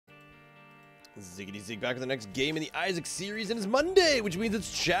Ziggity Zig back with the next game in the Isaac series, and it's Monday, which means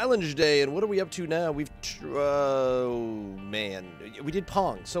it's challenge day. And what are we up to now? Oh man, we did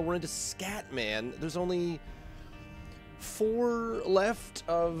Pong, so we're into Scat Man. There's only 4 left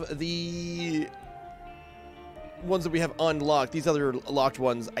of the ones that we have unlocked. These other locked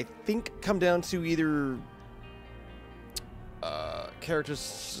ones, I think, come down to either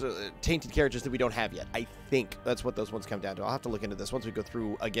characters, tainted characters that we don't have yet. I think that's what those ones come down to. I'll have to look into this once we go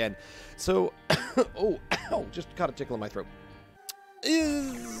through again. So, oh, ow, just caught a tickle in my throat.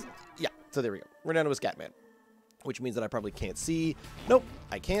 Yeah, so there we go. We're down to a Scat Man, which means that I probably can't see. Nope,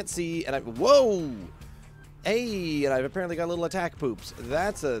 I can't see, and whoa! Hey, and I've apparently got little attack poops.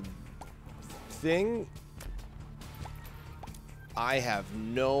 That's a thing. I have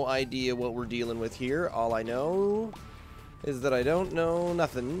no idea what we're dealing with here. All I know is that I don't know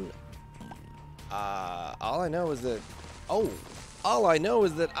nothing. All I know is that... Oh! All I know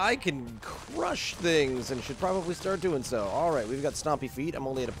is that I can crush things and should probably start doing so. Alright, we've got Stompy Feet. I'm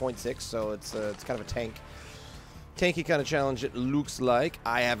only at a 0.6, so it's kind of a tanky kind of challenge, it looks like.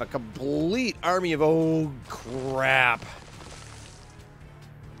 I have a complete army of... Oh, crap.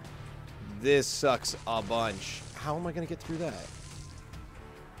 This sucks a bunch. How am I going to get through that?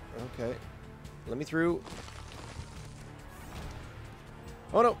 Okay. Let me through.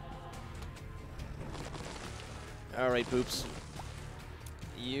 Oh, no. Alright, poops.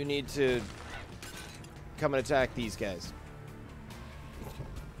 You need to come and attack these guys.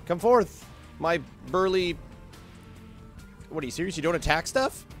 Come forth, my burly... What, are you serious? You don't attack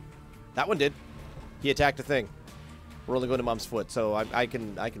stuff? That one did. He attacked a thing. We're only going to Mom's foot, so I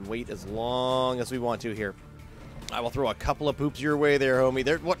can wait as long as we want to here. I will throw a couple of poops your way there, homie.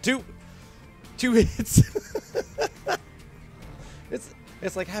 There, what, 2 hits?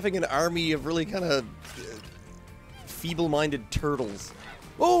 It's like having an army of really kind of feeble-minded turtles.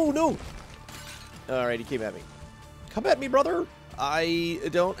 Oh, no! Alright, he came at me. Come at me, brother! I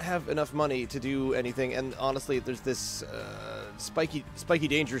don't have enough money to do anything, and honestly, there's this spiky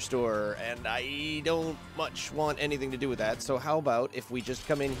danger store, and I don't much want anything to do with that, so how about if we just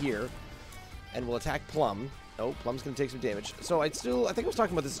come in here, and we'll attack Plum. Oh, Plum's gonna take some damage. So I think I was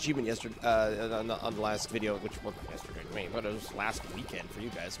talking about this achievement yesterday, on the last video, which wasn't yesterday to me, but it was last weekend for you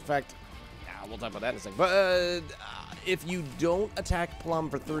guys. In fact, yeah, we'll talk about that in a second. But if you don't attack Plum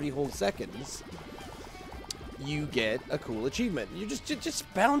for 30 whole seconds, you get a cool achievement. You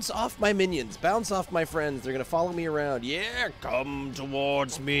just bounce off my minions, bounce off my friends. They're gonna follow me around. Yeah, come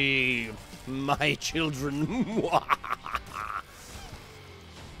towards me, my children.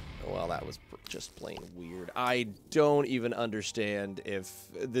 Well, that was just plain weird. I don't even understand if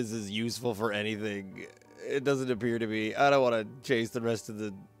this is useful for anything. It doesn't appear to be. I don't want to chase the rest of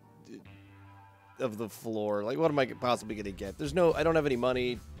the floor. Like, what am I possibly gonna get? I don't have any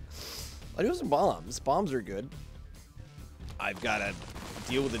money. I do have some bombs. Bombs are good. I've got to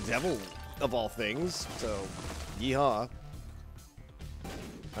deal with the devil of all things. So, yeehaw.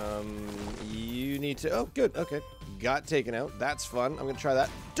 You need to... Oh, good. Okay. Got taken out. That's fun. I'm going to try that.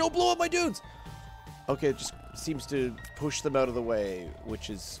 Don't blow up my dudes! Okay, it just seems to push them out of the way, which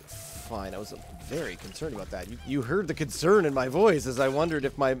is fine. I was very concerned about that. You heard the concern in my voice as I wondered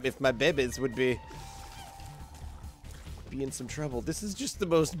if my babies would be in some trouble. This is just the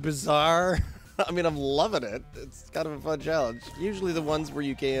most bizarre... I mean, I'm loving it. It's kind of a fun challenge. Usually the ones where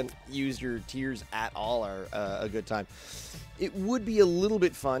you can't use your tears at all are a good time. It would be a little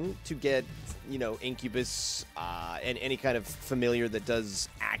bit fun to get, you know, Incubus and any kind of familiar that does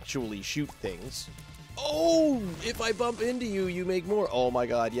actually shoot things. Oh, if I bump into you, you make more. Oh my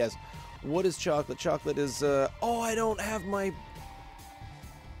god, yes. What is chocolate? Chocolate is, oh, I don't have my...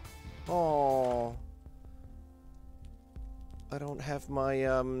 Oh. I don't have my,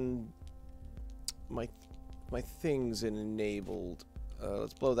 my things enabled.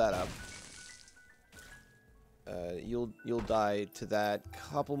 Let's blow that up. You'll die to that.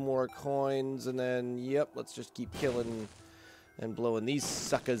 Couple more coins, and then, yep, let's just keep killing and blowing these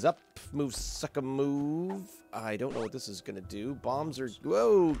suckers up. Move, sucker, move. I don't know what this is gonna do. Bombs are...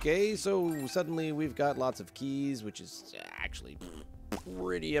 Whoa, okay, so suddenly we've got lots of keys, which is actually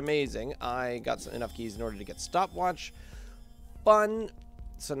pretty amazing. I got enough keys in order to get stopwatch. Fun.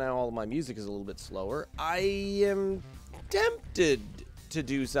 So now all of my music is a little bit slower. I am tempted to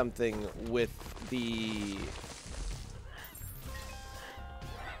do something with the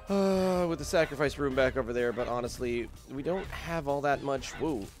sacrifice room back over there, but honestly, we don't have all that much.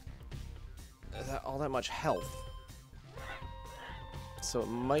 Whoa, all that much health. So it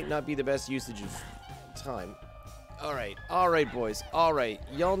might not be the best usage of time. All right, boys. All right,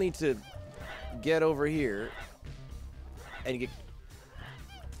 y'all need to get over here and get.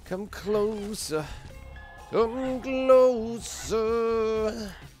 Come closer. Come closer.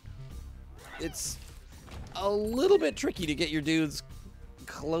 It's a little bit tricky to get your dudes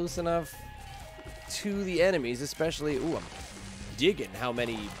close enough to the enemies, especially... Ooh, I'm digging how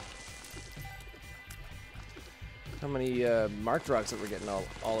many marked rocks that we're getting all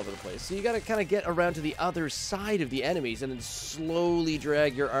over the place. So you gotta kind of get around to the other side of the enemies and then slowly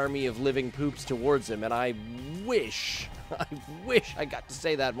drag your army of living poops towards them. And I wish I got to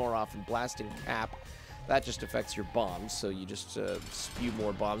say that more often. Blasting cap. That just affects your bombs, so you just spew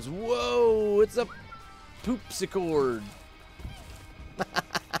more bombs. Whoa, it's a poopsicord.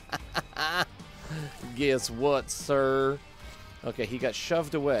 Guess what, sir? Okay, he got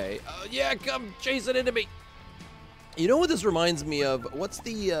shoved away. Yeah, come chasing into me. You know what this reminds me of? What's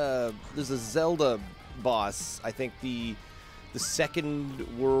the, there's a Zelda boss, I think the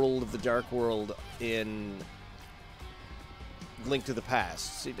second world of the Dark World in Link to the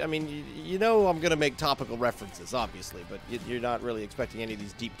Past. I mean, you know I'm going to make topical references, obviously, but you're not really expecting any of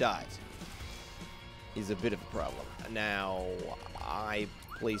these deep dives. Is a bit of a problem. Now, I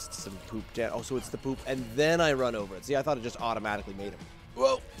placed some poop down. Oh, so it's the poop, and then I run over it. See, I thought it just automatically made him.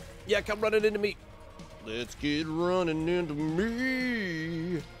 Whoa! Yeah, come running into me. Let's get running into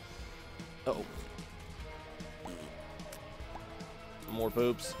me. Uh-oh. More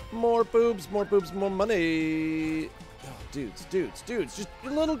poops. More poops, more poops, more money. Oh, dudes, just a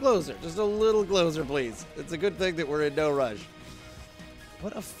little closer. Just a little closer, please. It's a good thing that we're in no rush.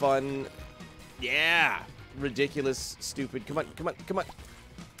 What a fun... Yeah! Ridiculous, stupid. Come on.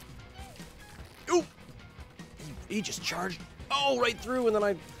 Ooh! He just charged. Oh, right through, and then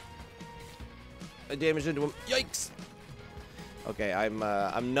I damaged into him. Yikes! Okay,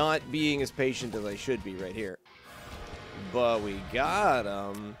 I'm not being as patient as I should be right here. But we got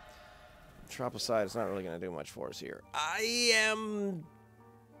him. Troposide is not really going to do much for us here. I am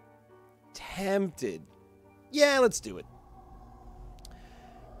tempted. Yeah, let's do it.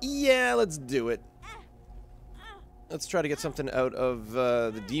 Yeah, let's do it. Let's try to get something out of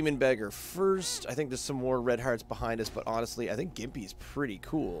the Demon Beggar first. I think there's some more red hearts behind us, but honestly, I think Gimpy is pretty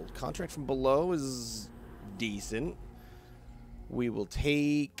cool. Contract from below is decent. We will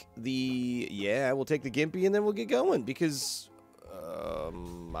take the... Yeah, we'll take the Gimpy and then we'll get going, because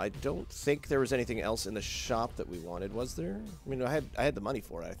I don't think there was anything else in the shop that we wanted, was there? I mean, I had the money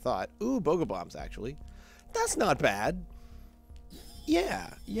for it, I thought. Ooh, Bogo Bombs, actually. That's not bad. Yeah,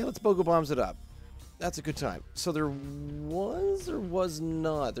 let's Bogo Bombs it up. That's a good time. So there was or was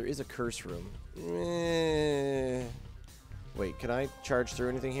not? There is a curse room. Wait, can I charge through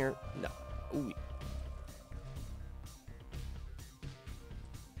anything here? No. Ooh.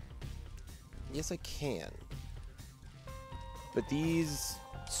 Yes, I can. But these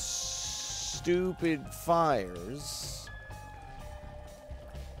stupid fires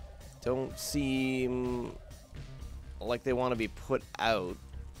don't seem like they want to be put out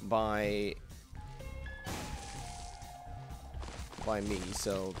by me,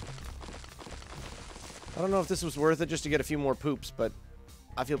 so I don't know if this was worth it just to get a few more poops, but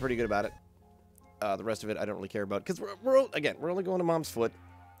I feel pretty good about it. The rest of it I don't really care about, because we're only going to Mom's Foot,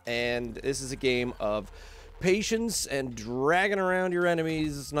 and this is a game of patience and dragging around your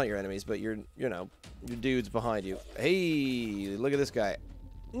enemies, not your enemies, but your dudes behind you. Hey, look at this guy.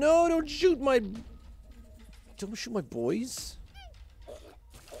 No, don't shoot my boys.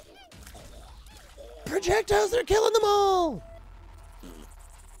 Projectiles, they're killing them all.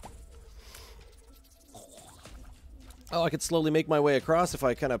 Oh, I could slowly make my way across if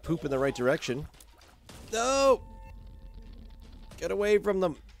I kind of poop in the right direction. No! Get away from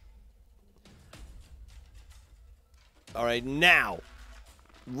them. All right, now.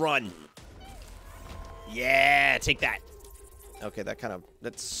 Run. Yeah, take that. Okay,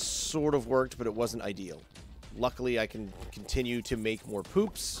 that sort of worked, but it wasn't ideal. Luckily, I can continue to make more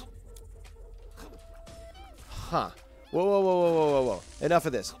poops. Huh. Whoa. Enough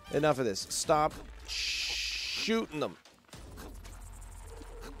of this. Stop shooting them.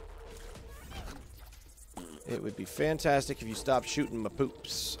 It would be fantastic if you stopped shooting my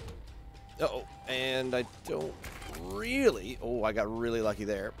poops. Uh-oh. And I don't really... Oh, I got really lucky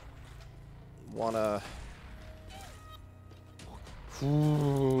there. Wanna...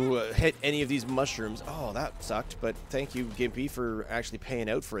 hit any of these mushrooms. Oh, that sucked, but thank you, Gimpy, for actually paying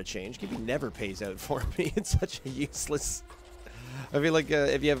out for a change. Gimpy never pays out for me. It's such a useless... I feel like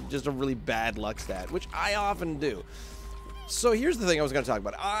if you have just a really bad luck stat, which I often do. So here's the thing I was going to talk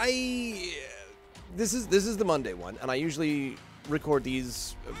about. This is the Monday one, and I usually record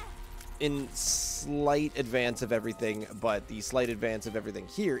these in slight advance of everything, but the slight advance of everything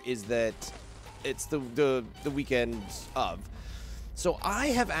here is that it's the weekend of. So I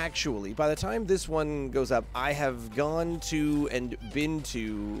have actually, by the time this one goes up, I have gone to and been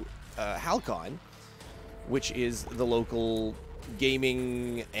to Halcon, which is the local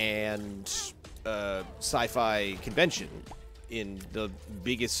gaming and sci-fi convention in the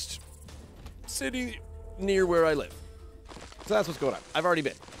biggest city near where I live. So that's what's going on. I've already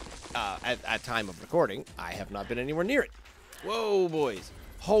been. At time of recording, I have not been anywhere near it. Whoa, boys.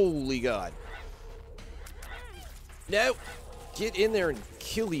 Holy God. No. Get in there and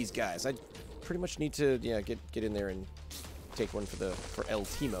kill these guys. I pretty much need to, yeah, get in there and take one for El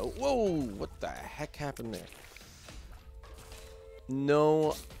Timo. Whoa, what the heck happened there?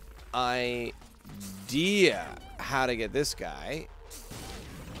 No idea how to get this guy.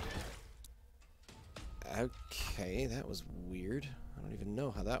 Okay, that was weird. I don't even know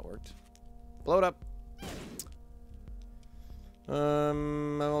how that worked. Blow it up. I've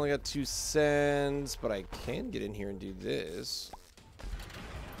only got 2 cents, but I can get in here and do this.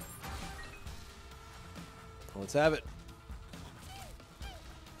 Let's have it.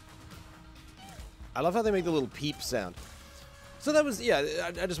 I love how they make the little peep sound. So that was, yeah,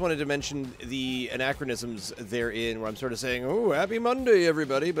 I just wanted to mention the anachronisms therein, where I'm sort of saying, oh, happy Monday,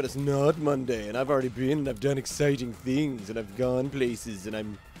 everybody, but it's not Monday, and I've already been, and I've done exciting things, and I've gone places, and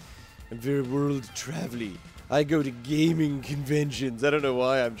I'm very world travel-y. I go to gaming conventions. I don't know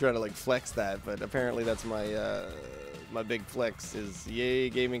why I'm trying to, like, flex that, but apparently that's my, my big flex is, yay,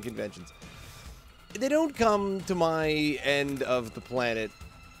 gaming conventions. They don't come to my end of the planet,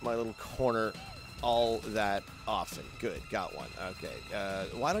 my little corner, all that often. Good, got one. Okay,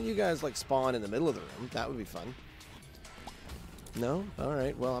 why don't you guys, like, spawn in the middle of the room? That would be fun. No?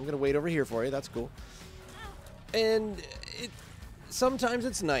 Alright, well, I'm gonna wait over here for you. That's cool. And sometimes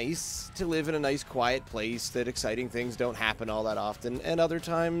it's nice to live in a nice, quiet place that exciting things don't happen all that often, and other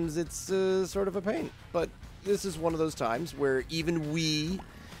times it's sort of a pain. But this is one of those times where even we,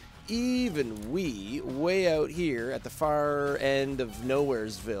 way out here at the far end of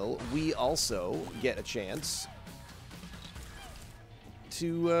Nowheresville, we also get a chance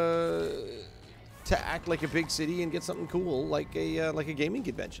to act like a big city and get something cool like a gaming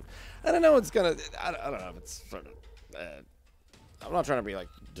convention. I don't know. It's gonna. I don't know if it's sort of. I'm not trying to be like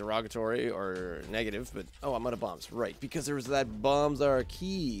derogatory or negative, but oh, I'm out of bombs, right? Because there was that bombs are a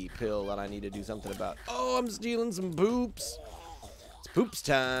key pill that I need to do something about. Oh, I'm stealing some poops. It's poops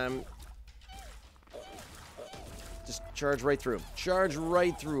time. Just charge right through him. Charge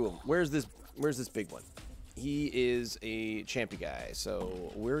right through him. Where's this big one? He is a champy guy,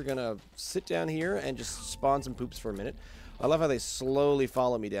 so we're gonna sit down here and just spawn some poops for a minute. I love how they slowly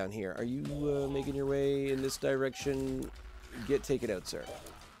follow me down here. Are you making your way in this direction? Take it out, sir.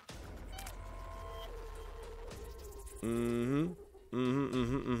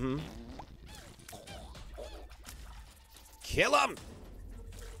 Kill him!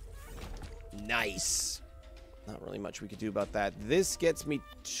 Nice. Not really much we could do about that. This gets me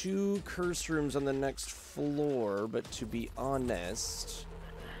 2 curse rooms on the next floor, but to be honest,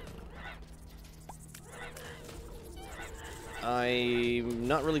 I'm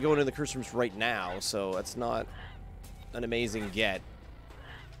not really going to the curse rooms right now, so that's not an amazing get.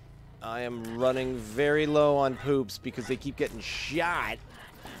 I am running very low on poops because they keep getting shot.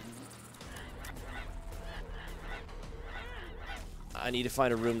 I need to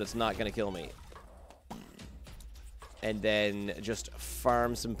find a room that's not going to kill me. And then just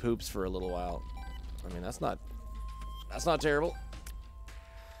farm some poops for a little while. I mean, that's not terrible.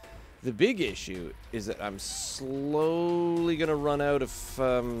 The big issue is that I'm slowly going to run out of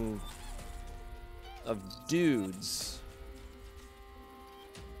dudes.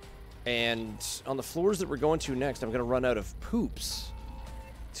 And on the floors that we're going to next, I'm going to run out of poops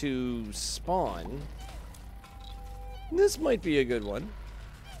to spawn. This might be a good one.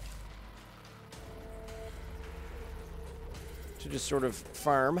 To just sort of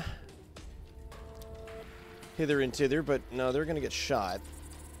farm hither and thither, but no, they're going to get shot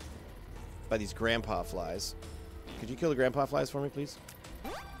by these grandpa flies. Could you kill the grandpa flies for me, please?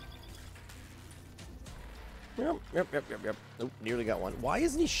 Yep. Oh, nearly got one. Why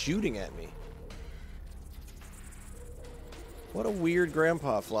isn't he shooting at me? What a weird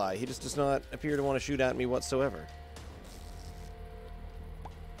grandpa fly. He just does not appear to want to shoot at me whatsoever.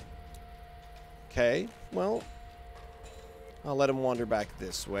 Okay, well, I'll let him wander back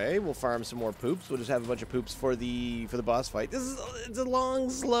this way. We'll farm some more poops. We'll just have a bunch of poops for the boss fight. It's a long,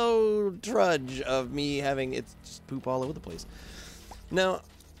 slow trudge of me having it's just poop all over the place. Now,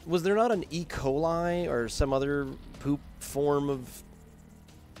 was there not an E. coli or some other poop form of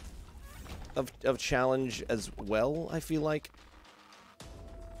challenge as well? I feel like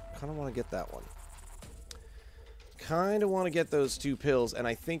I kind of want to get that one. kind of want to get those 2 pills, and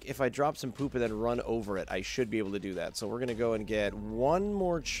I think if I drop some poop and then run over it, I should be able to do that. So we're going to go and get 1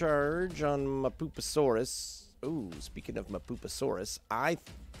 more charge on my Pooposaurus. Ooh, speaking of my Pooposaurus, I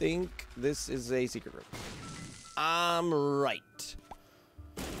think this is a secret room. I'm right.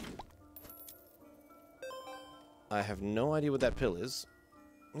 I have no idea what that pill is.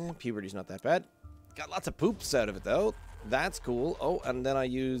 Puberty's not that bad. Got lots of poops out of it, though. That's cool. Oh, and then I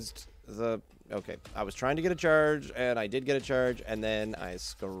used the... Okay, I was trying to get a charge, and I did get a charge, and then I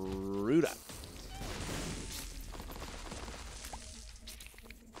screwed up.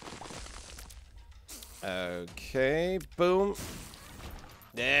 Okay, boom.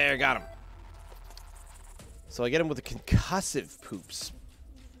 There, got him. So I get him with the concussive poops,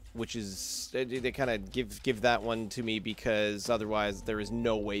 which is... They kind of give that one to me because otherwise there is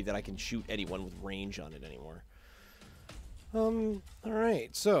no way that I can shoot anyone with range on it anymore.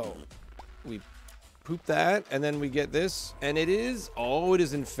 Alright, so... We poop that, and then we get this, and it is... Oh, it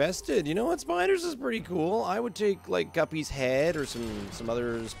is infested. You know what, spiders is pretty cool. I would take, like, Guppy's head or some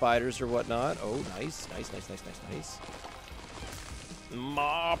other spiders or whatnot. Oh, nice. Nice.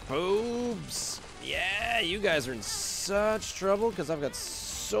 More poops. Yeah, you guys are in such trouble because I've got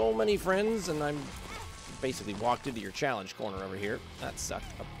so many friends, and I'm basically walked into your challenge corner over here. That sucked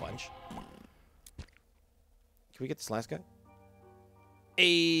a bunch. Can we get this last guy?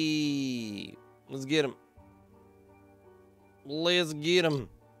 Hey, let's get him. Let's get him.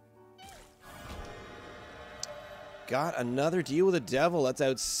 Got another deal with the devil. That's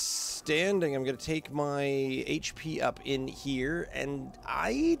outstanding. I'm going to take my HP up in here, and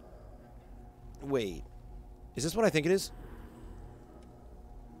Wait. Is this what I think it is?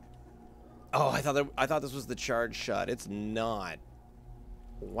 Oh, I thought this was the charge shot. It's not.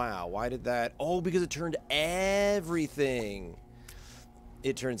 Wow, why did that... Oh, because it turned everything.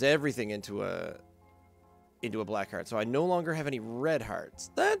 It turns everything into a black heart. So I no longer have any red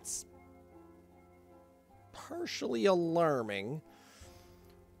hearts. That's partially alarming.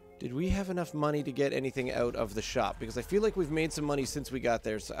 Did we have enough money to get anything out of the shop? Because I feel like we've made some money since we got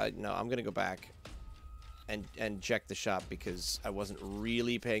there. So no, I'm going to go back and check the shop because I wasn't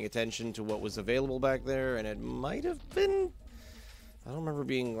really paying attention to what was available back there. And it might have been... I don't remember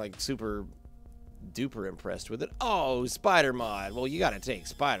being like super... duper impressed with it. Oh, Spider Mod. Well, you gotta take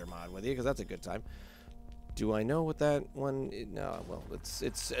Spider Mod with you because that's a good time. Do I know what that one? No. Well,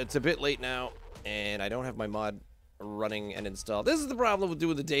 it's a bit late now, and I don't have my mod running and installed. This is the problem with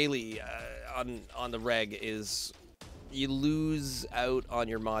doing the daily on the reg is you lose out on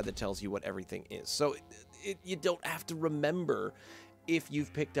your mod that tells you what everything is. So you don't have to remember if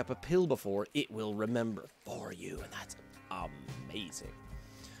you've picked up a pill before. It will remember for you, and that's amazing.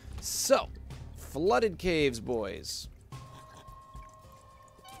 So. Flooded caves, boys.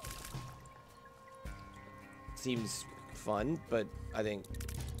 Seems fun, but I think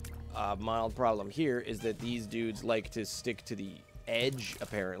a mild problem here is that these dudes like to stick to the edge,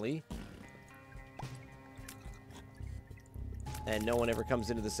 apparently. And no one ever comes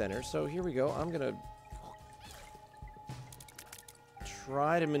into the center, so here we go. I'm gonna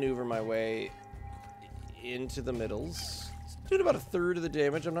try to maneuver my way into the middles. Doing about 1/3 of the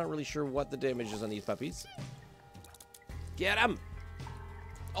damage. I'm not really sure what the damage is on these puppies. Get him!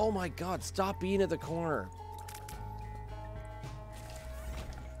 Oh my god, stop being at the corner.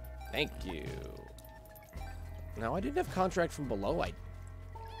 Thank you. Now, I didn't have contract from below. I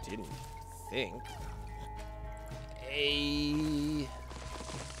didn't think. Hey.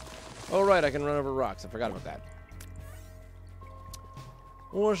 Oh, right, I can run over rocks. I forgot about that.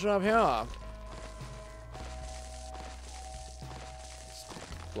 What's up here?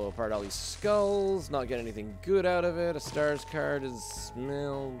 Blow apart all these skulls, not get anything good out of it. A stars card is,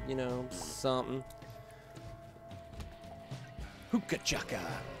 well, you know, something. Hookah chaka.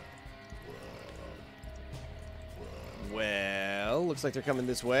 Well, looks like they're coming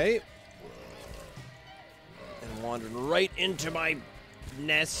this way. And wandering right into my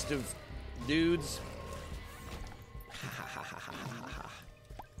nest of dudes.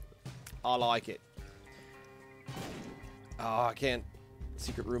 I like it. Oh, I can't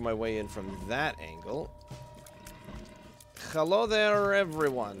secret room my way in from that angle. Hello there,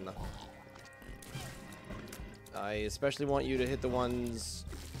 everyone. I especially want you to hit the ones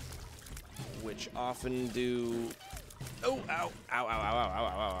which often do... Oh, ow, ow, ow, ow, ow, ow,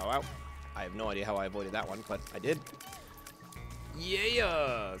 ow, ow, ow. I have no idea how I avoided that one, but I did.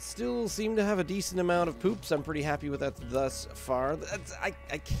 Yeah, still seem to have a decent amount of poops. I'm pretty happy with that thus far. I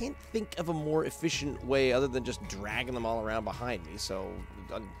can't think of a more efficient way other than just dragging them all around behind me. So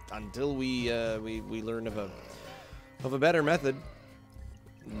until we learn of a better method,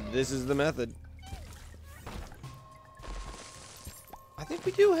 this is the method. think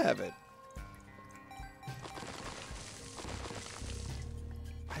we do have it.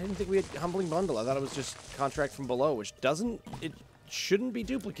 I didn't think we had Humbling Bundle. I thought it was just Contract from Below, which it shouldn't be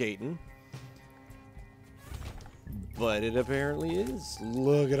duplicating. But it apparently is.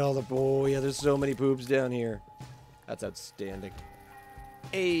 Look at all the... Oh, yeah, there's so many poops down here. That's outstanding.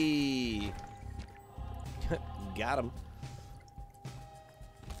 Hey! Got him.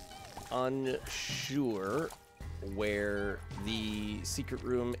 Unsure where the secret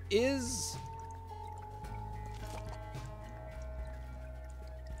room is.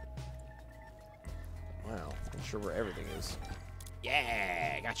 Wow, not sure where everything is.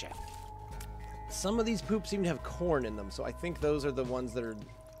 Yeah, gotcha. Some of these poops seem to have corn in them, so I think those are the ones that are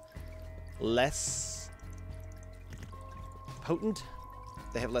less potent.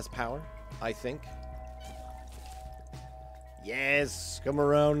 They have less power, I think. Yes, come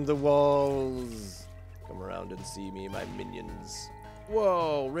around the walls. Come around and see me, my minions.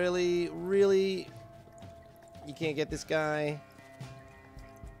 Whoa, really? Really? You can't get this guy?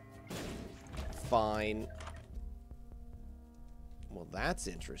 Fine. Well, that's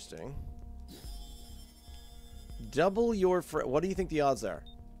interesting. Double your... What do you think the odds are?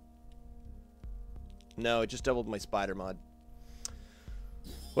 No, it just doubled my spider mod.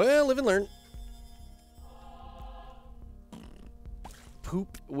 Well, live and learn.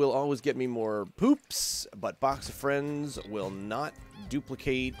 Poop will always get me more poops, but Box of Friends will not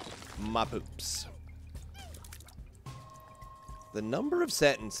duplicate my poops. The number of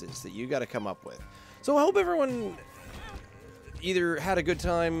sentences that you got to come up with. So I hope everyone either had a good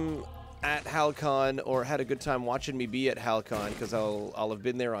time at HalCon or had a good time watching me be at HalCon, because I'll have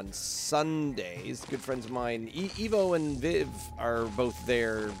been there on Sundays. Good friends of mine, Evo and Viv, are both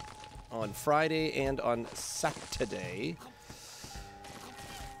there on Friday and on Saturday.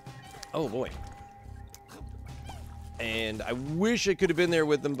 Oh boy. And I wish I could have been there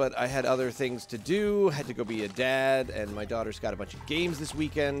with them, but I had other things to do. Had to go be a dad, and my daughter's got a bunch of games this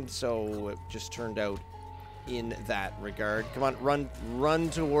weekend, so it just turned out in that regard. Come on, run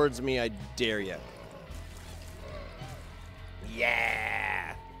towards me, I dare you.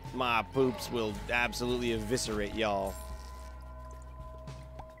 Yeah! My poops will absolutely eviscerate y'all.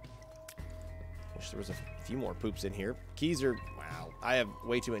 Wish there was a few more poops in here. Keys are... Wow, I have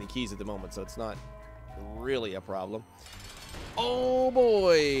way too many keys at the moment, so it's not really a problem. Oh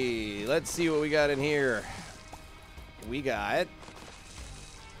boy! Let's see what we got in here. We got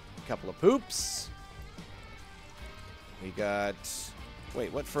a couple of poops. We got...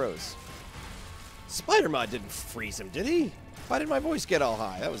 Wait, what froze? Spider-Mod didn't freeze him, did he? Why did my voice get all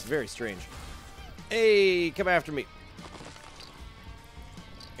high? That was very strange. Hey, come after me.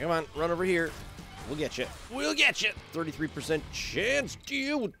 Come on, run over here. We'll get you. We'll get you. 33% chance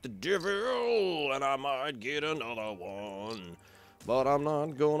deal with the devil, and I might get another one. But I'm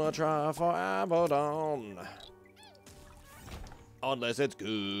not gonna try for Abaddon. Unless it's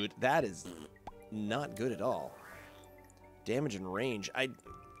good. That is not good at all. Damage and range.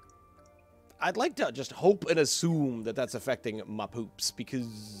 I'd like to just hope and assume that that's affecting my poops,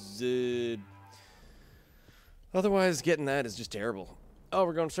 because otherwise getting that is just terrible. Oh,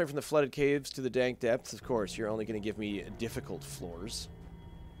 we're going straight from the flooded caves to the dank depths. Of course, you're only going to give me difficult floors.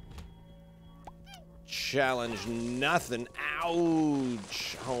 Challenge nothing.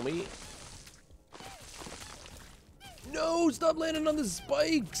 Ouch, homie. No, stop landing on the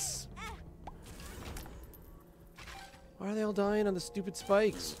spikes. Why are they all dying on the stupid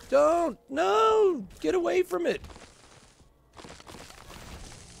spikes? Don't! No! Get away from it!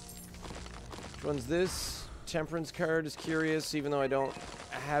 Which one's this? Temperance card is curious, even though I don't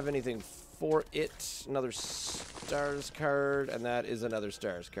have anything for it. Another stars card, and that is another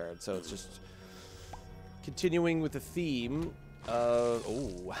stars card. So it's just continuing with the theme of...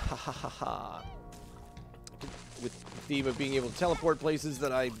 Oh, ha ha ha ha. With the theme of being able to teleport places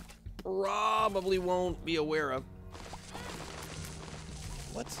that I probably won't be aware of.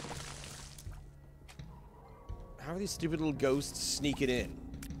 What? How are these stupid little ghosts sneaking in?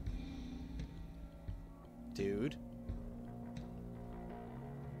 Dude.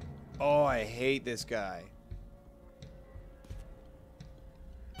 Oh, I hate this guy.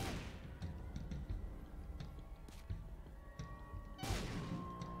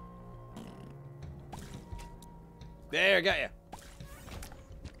 There, got ya.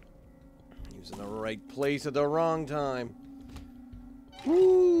 He was in the right place at the wrong time.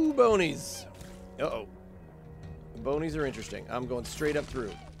 Woo, bonies. Uh-oh. Bonies are interesting. I'm going straight up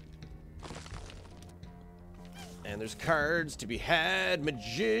through. And there's cards to be had.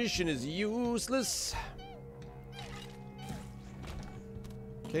 Magician is useless.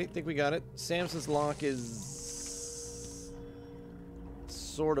 Okay, think we got it. Samson's lock is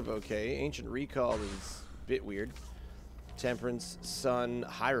sort of okay. Ancient Recall is a bit weird. Temperance, Sun,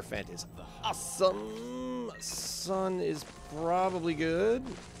 Hierophant is awesome. Sun is probably good.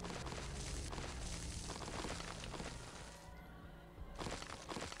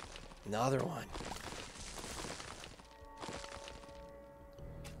 Another one.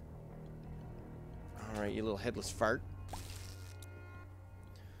 Alright, you little headless fart.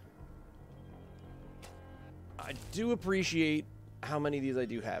 I do appreciate how many of these I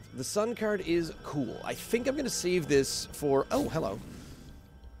do have. The Sun card is cool. I think I'm going to save this for... Oh, hello.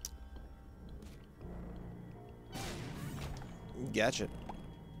 Gotcha.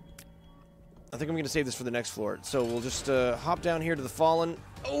 I think I'm going to save this for the next floor. So we'll just hop down here to the Fallen.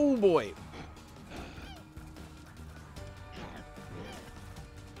 Oh, boy.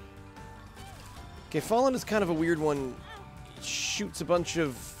 Okay, Fallen is kind of a weird one. Shoots a bunch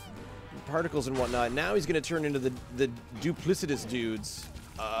of particles and whatnot. Now he's going to turn into the duplicitous dudes.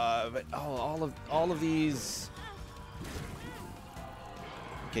 But oh, all of these.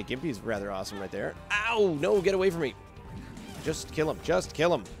 Okay, Gimpy's rather awesome right there. Ow! No, get away from me. Just kill him. Just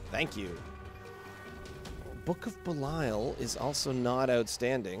kill him. Thank you. Book of Belial is also not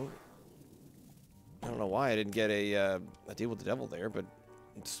outstanding. I don't know why I didn't get a deal with the devil there, but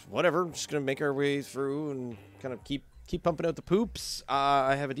it's whatever. Just gonna make our way through and kind of keep pumping out the poops.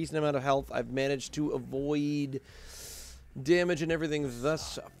 I have a decent amount of health. I've managed to avoid damage and everything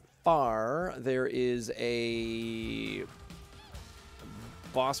thus far. There is a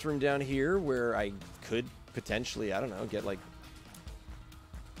boss room down here where I could potentially, I don't know, get like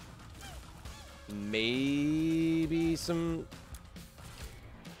maybe some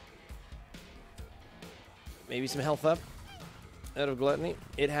health up out of gluttony.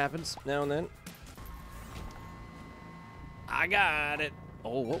 It happens now and then. I got it.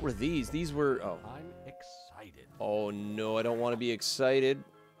 Oh, what were these? These were... Oh. I'm excited. Oh, no, I don't want to be excited.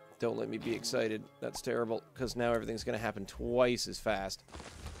 Don't let me be excited. That's terrible, because now everything's going to happen twice as fast.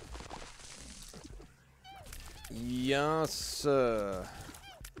 Yes. Oh,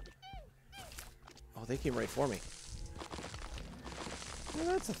 they came right for me. Well,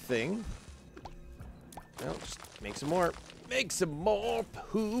 that's a thing. Well, just make some more. Make some more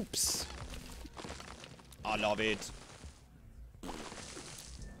poops. I love it.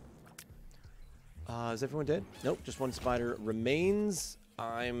 Is everyone dead? Nope, just one spider remains.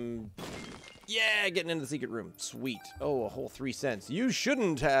 I'm... Yeah, getting into the secret room. Sweet. Oh, a whole 3 cents. You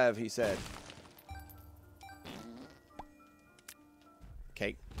shouldn't have, he said.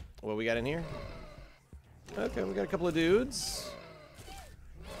 Okay, what we got in here? Okay, we got a couple of dudes.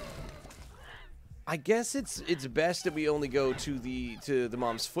 I guess it's best that we only go to the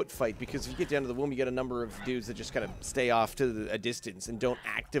mom's foot fight, because if you get down to the womb, you get a number of dudes that just kind of stay off to a distance and don't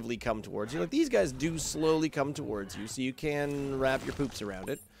actively come towards you. Like, these guys do slowly come towards you, so you can wrap your poops around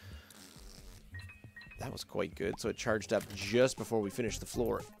it. That was quite good, so it charged up just before we finished the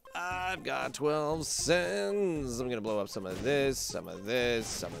floor. I've got 12 cents. I'm gonna blow up some of this, some of this,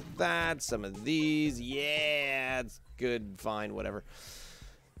 some of that, some of these. Yeah, it's good, fine, whatever.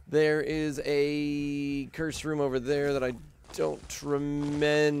 There is a curse room over there that I don't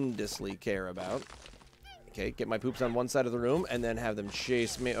tremendously care about. Okay, get my poops on one side of the room and then have them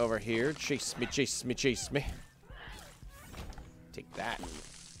chase me over here. Chase me, chase me, chase me. Take that.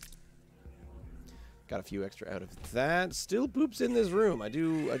 Got a few extra out of that. Still poops in this room. I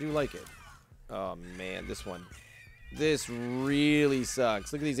do like it. Oh man, this one. This really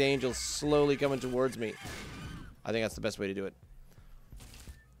sucks. Look at these angels slowly coming towards me. I think that's the best way to do it.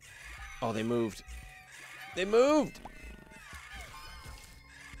 Oh, they moved. They moved!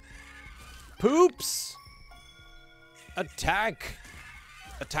 Poops! Attack!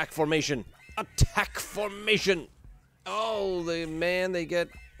 Attack formation! Attack formation! Oh, they get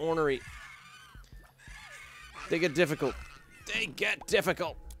ornery. They get difficult. They get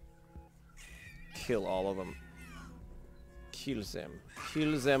difficult! Kill all of them. Kill them.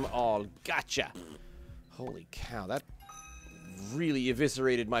 Kill them all. Gotcha! Holy cow, that really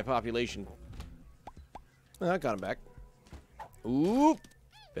eviscerated my population. I got him back. Oop!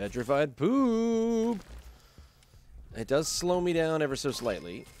 Petrified poop! It does slow me down ever so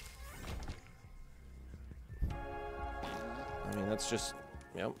slightly. I mean, that's just...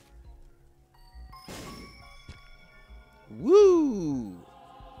 Yep. Woo!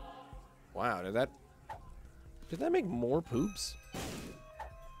 Wow, did that make more poops?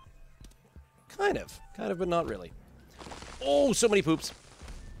 Kind of, but not really. Oh, so many poops.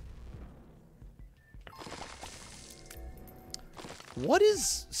 What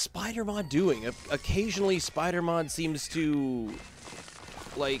is Spider-Mod doing? Occasionally, Spider-Mod seems to,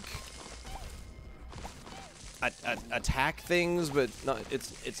 like, attack things, but not.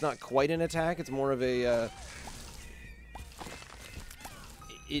 It's not quite an attack. It's more of a.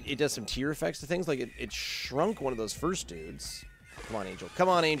 It does some tier effects to things. Like it shrunk one of those first dudes. Come on, Angel. Come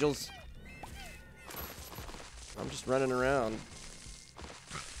on, Angels. I'm just running around,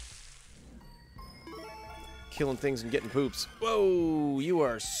 killing things and getting poops. Whoa! You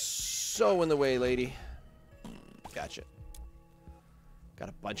are so in the way, lady. Gotcha. Got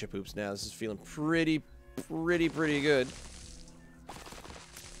a bunch of poops now. This is feeling pretty good.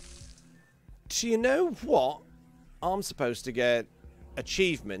 Do you know what? I'm supposed to get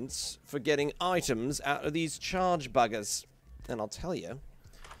achievements for getting items out of these charge buggers. And I'll tell you.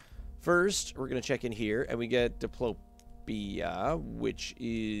 First, we're going to check in here, and we get Diplopia, which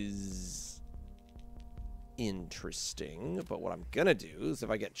is interesting. But what I'm going to do is if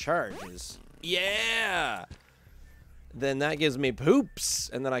I get charges... Yeah! Then that gives me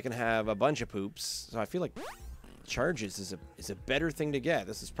poops, and then I can have a bunch of poops. So I feel like charges is a better thing to get.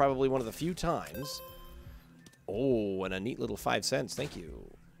 This is probably one of the few times. Oh, and a neat little 5 cents. Thank you.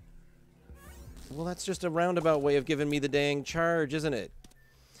 Well, that's just a roundabout way of giving me the dang charge, isn't it?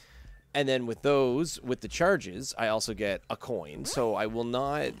 And then with those, with the charges, I also get a coin. So I will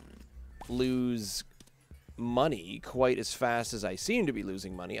not lose money quite as fast as I seem to be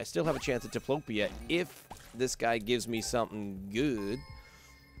losing money. I still have a chance at Diplopia if this guy gives me something good.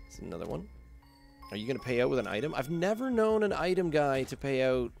 It's another one. Are you going to pay out with an item? I've never known an item guy to pay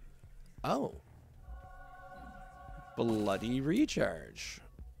out... Oh. Bloody recharge.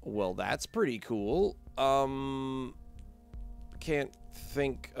 Well, that's pretty cool. Can't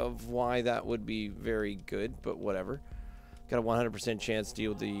think of why that would be very good, but whatever. Got a 100% chance to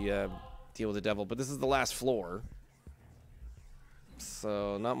deal with the devil, but this is the last floor.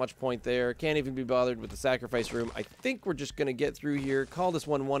 So, not much point there. Can't even be bothered with the sacrifice room. I think we're just going to get through here. Call this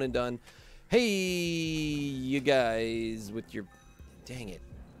one and done. Hey, you guys, with your... Dang it.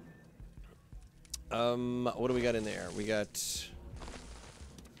 What do we got in there? We got...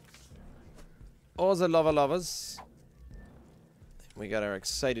 Oh, the lovers. We got our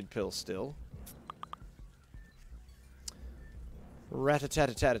excited pill still.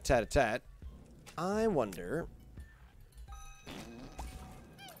 Rat-a-tat-a-tat-a-tat-a-tat. I wonder...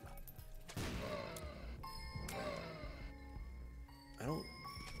 I don't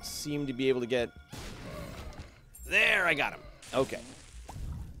seem to be able to get... There, I got him. Okay.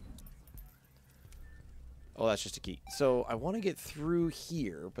 Oh, that's just a key. So I want to get through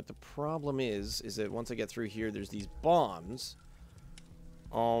here, but the problem is that once I get through here, there's these bombs.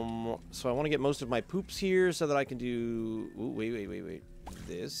 So I want to get most of my poops here so that I can do... Ooh, wait.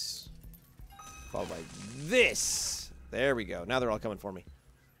 This. Followed by this. There we go. Now they're all coming for me.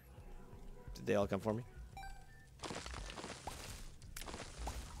 Did they all come for me?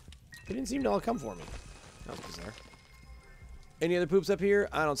 They didn't seem to all come for me. That was bizarre. Any other poops up here?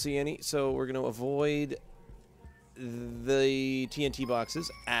 I don't see any. So we're going to avoid the TNT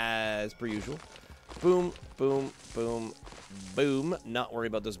boxes as per usual. Boom, boom, boom, boom. Not worry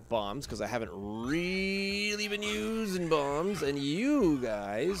about those bombs because I haven't really been using bombs. And you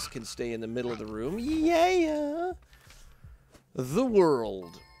guys can stay in the middle of the room. Yeah. The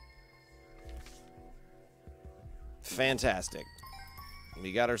world. Fantastic.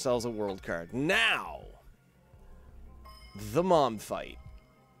 We got ourselves a world card. Now, the mom fight.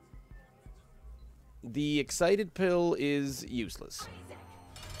 The excited pill is useless.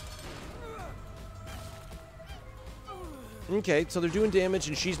 Okay, so they're doing damage,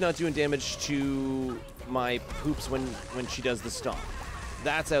 and she's not doing damage to my poops when she does the stomp.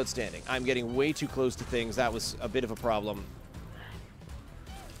 That's outstanding. I'm getting way too close to things. That was a bit of a problem.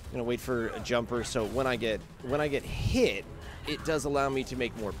 I'm gonna wait for a jumper, so when I get hit, it does allow me to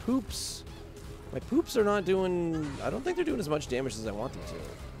make more poops. My poops are not doing... I don't think they're doing as much damage as I want them to.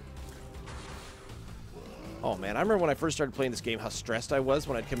 Oh, man. I remember when I first started playing this game, how stressed I was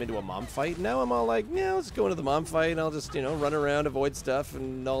when I'd come into a mom fight. Now I'm all like, yeah, let's go into the mom fight, and I'll just, you know, run around, avoid stuff,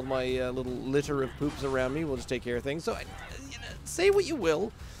 and all my little litter of poops around me will just take care of things. So, you know, say what you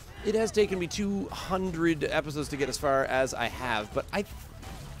will. It has taken me 200 episodes to get as far as I have, but I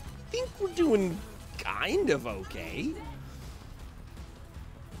think we're doing kind of okay.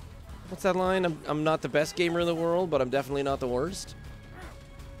 What's that line? I'm not the best gamer in the world, but I'm definitely not the worst.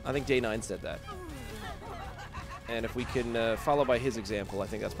 I think Day 9 said that. And if we can follow by his example, I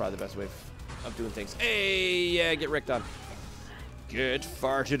think that's probably the best way of doing things. Hey, yeah, get wrecked on. Get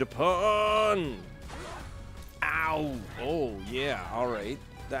farted upon. Ow. Oh, yeah, all right.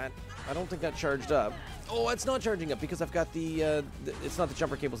 That, I don't think that charged up. Oh, it's not charging up because I've got the it's not the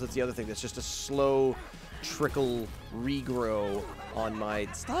jumper cables, it's the other thing. That's just a slow trickle regrow on my...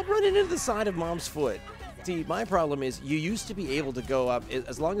 Stop running into the side of Mom's foot. See, my problem is you used to be able to go up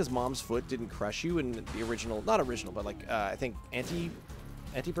as long as Mom's Foot didn't crush you in the original, not original, but like I think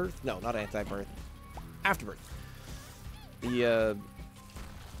anti-birth? No, not anti-birth. Afterbirth.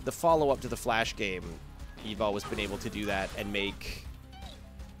 The follow-up to the Flash game, you've always been able to do that and make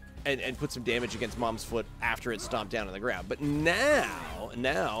and put some damage against Mom's Foot after it's stomped down on the ground. But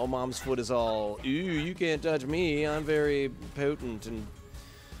now Mom's Foot is all, ooh, you can't touch me. I'm very potent and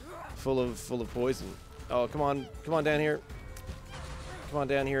full of poison. Oh, come on down here. Come on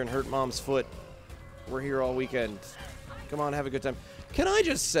down here and hurt Mom's Foot. We're here all weekend. Come on, have a good time. Can I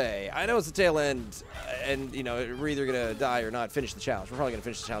just say, I know it's the tail end, and, you know, we're either going to die or not finish the challenge. We're probably going to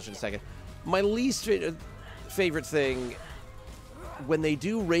finish the challenge in a second. My least favorite thing, when they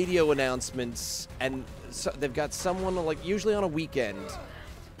do radio announcements, and so they've got someone, like, usually on a weekend,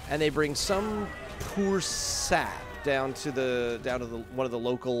 and they bring some poor sap down to one of the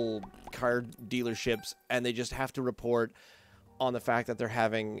local car dealerships, and they just have to report on the fact that they're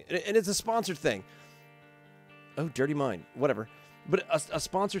having, and it's a sponsored thing. Oh, dirty mind, whatever. But a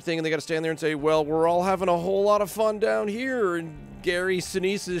sponsored thing, and they got to stand there and say, well, we're all having a whole lot of fun down here in Gary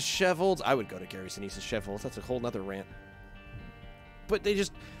Sinise's Sheffields. I would go to Gary Sinise's Sheffields. That's a whole nother rant. But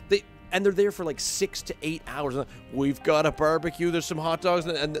and they're there for like 6 to 8 hours. We've got a barbecue. There's some hot dogs.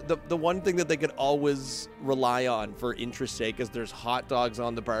 And the one thing that they could always rely on for interest's sake is there's hot dogs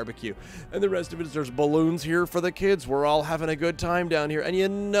on the barbecue. And the rest of it is there's balloons here for the kids. We're all having a good time down here. And you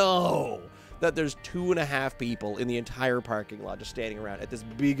know that there's 2.5 people in the entire parking lot just standing around at this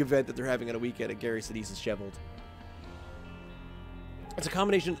big event that they're having on a weekend at Gary Sinise's Sheffield. It's a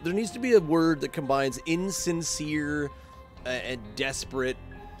combination. There needs to be a word that combines insincere and desperate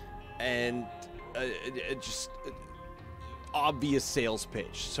and just obvious sales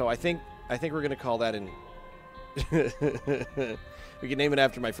pitch. So I think we're going to call that in... We can name it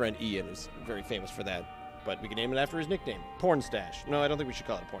after my friend Ian, who's very famous for that. But we can name it after his nickname, Porn Stash. No, I don't think we should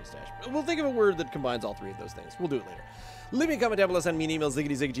call it a porn stash. We'll think of a word that combines all three of those things. We'll do it later. Leave me a comment down below. Send me an email,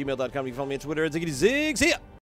 ziggidyzig@gmail.com. You can follow me on Twitter at ziggidyzig. See ya!